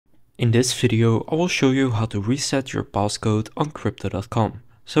In this video, I will show you how to reset your passcode on Crypto.com.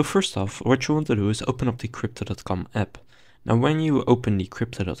 So first off, what you want to do is open up the Crypto.com app. Now when you open the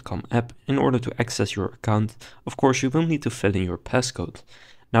Crypto.com app, in order to access your account, of course you will need to fill in your passcode.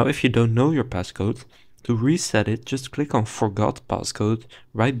 Now if you don't know your passcode, to reset it, just click on Forgot Passcode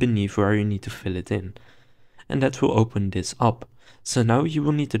right beneath where you need to fill it in. And that will open this up. So now you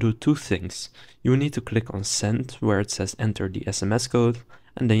will need to do two things. You will need to click on Send where it says enter the SMS code,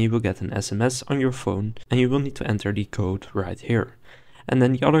 and then you will get an SMS on your phone and you will need to enter the code right here. And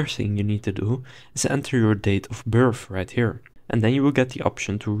then the other thing you need to do is enter your date of birth right here. And then you will get the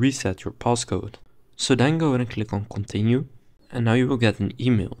option to reset your passcode. So then go ahead and click on Continue. And now you will get an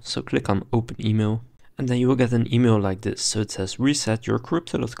email. So click on Open Email. And then you will get an email like this. So it says reset your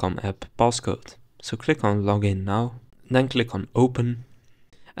Crypto.com app passcode. So click on Login Now. Then click on Open.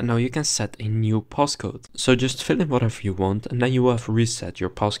 And now you can set a new passcode. So just fill in whatever you want and then you will have reset your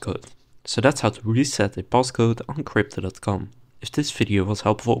passcode. So that's how to reset a passcode on Crypto.com. If this video was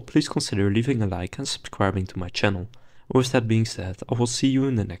helpful, please consider leaving a like and subscribing to my channel. With that being said, I will see you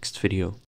in the next video.